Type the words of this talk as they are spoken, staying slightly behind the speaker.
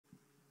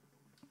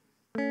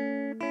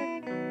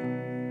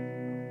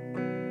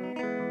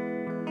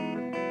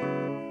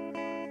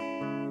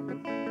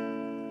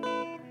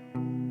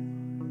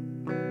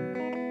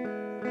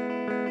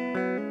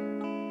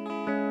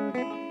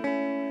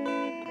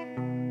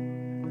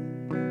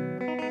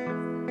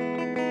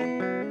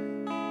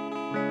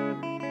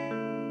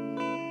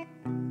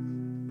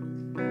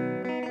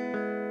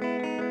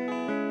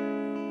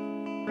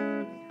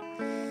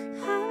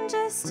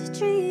just a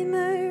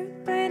dreamer,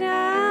 but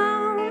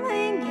I'm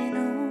hanging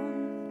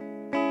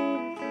on.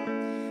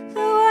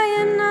 Though I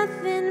have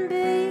nothing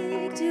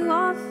big to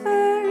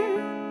offer,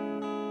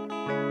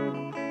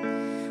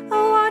 I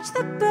watch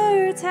the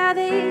birds, how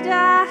they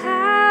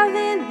dive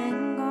and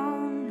then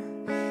gone.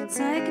 It's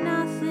like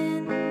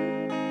nothing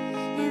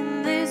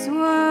in this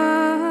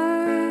world's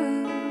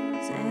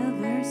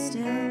ever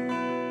still.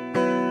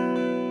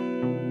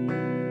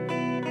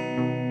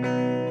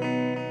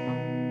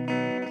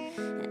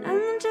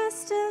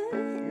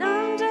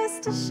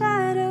 A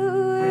shadow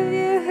of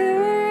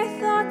your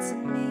thoughts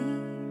in me,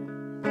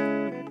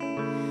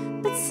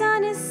 but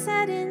sun is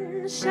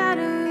setting,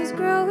 shadows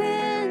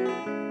growing.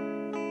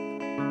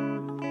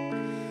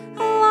 A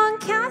long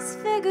cast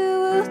figure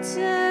will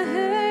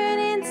turn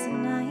into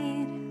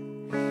night,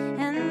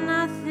 and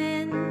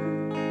nothing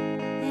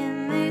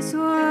in this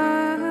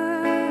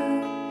world's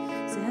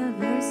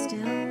ever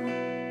still.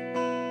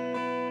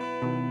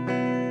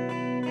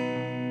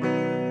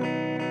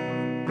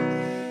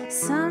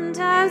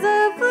 Sometimes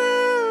the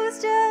blues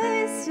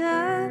just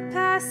a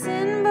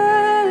passing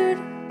bird.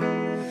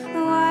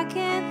 Why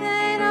can't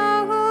they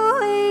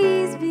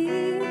always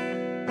be?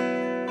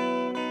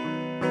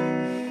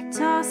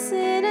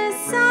 Tossing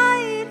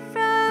aside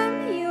from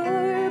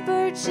your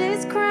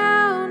birch's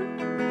crown,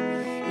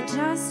 you're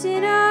just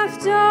enough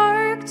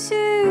dark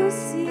to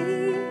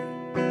see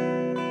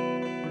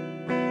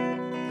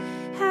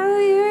how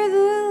you're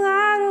the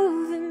light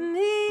over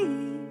me.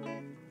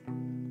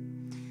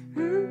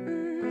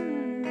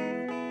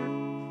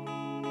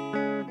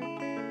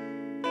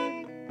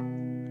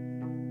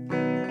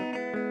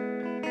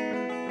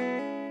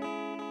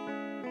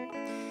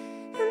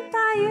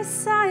 By your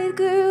side,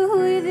 girl,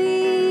 where the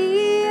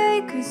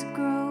acres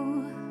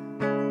grow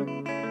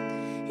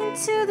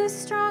into the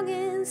strong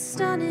and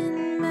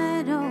stunning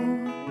meadow.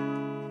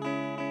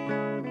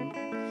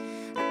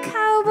 A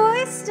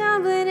cowboy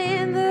stumbling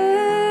in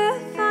the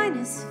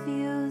finest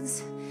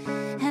fields,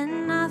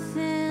 and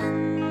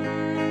nothing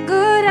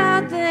good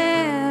out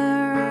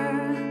there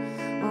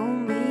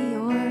won't be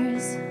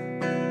yours.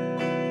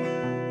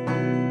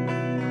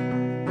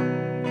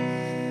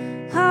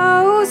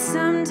 Oh,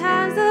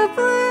 sometimes the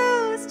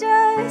blues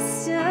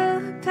just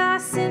a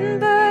passing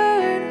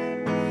bird,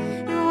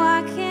 and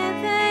why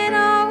can't they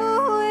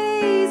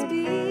always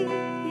be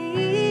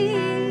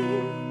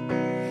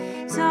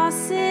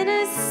tossing